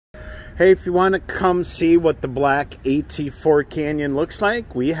Hey, if you want to come see what the black AT4 Canyon looks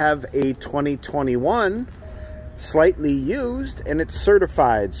like, we have a 2021 slightly used and it's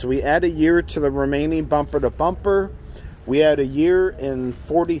certified. So we add a year to the remaining bumper to bumper. We add a year and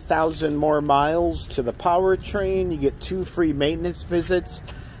 40,000 more miles to the powertrain. You get 2 free maintenance visits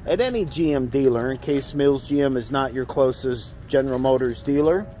at any GM dealer in case Mills GM is not your closest General Motors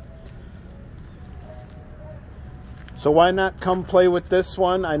dealer. So why not come play with this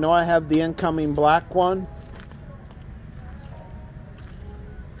one? I know I have the incoming black one.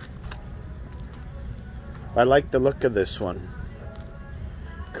 I like the look of this one.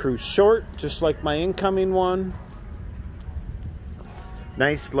 Cruise short, just like my incoming one.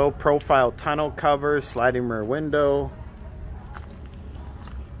 Nice low profile tonneau cover, sliding rear window.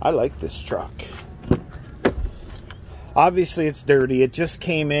 I like this truck. Obviously it's dirty. It just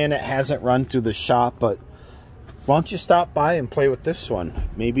came in. It hasn't run through the shop, but why don't you stop by and play with this one?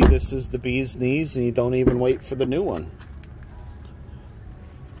 Maybe this is the bee's knees and you don't even wait for the new one.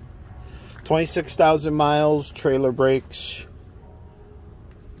 26,000 miles, trailer brakes,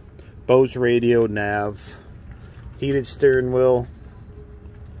 Bose radio, nav, heated steering wheel,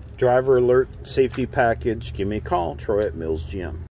 driver alert, safety package. Give me a call, Troy at Mills GM.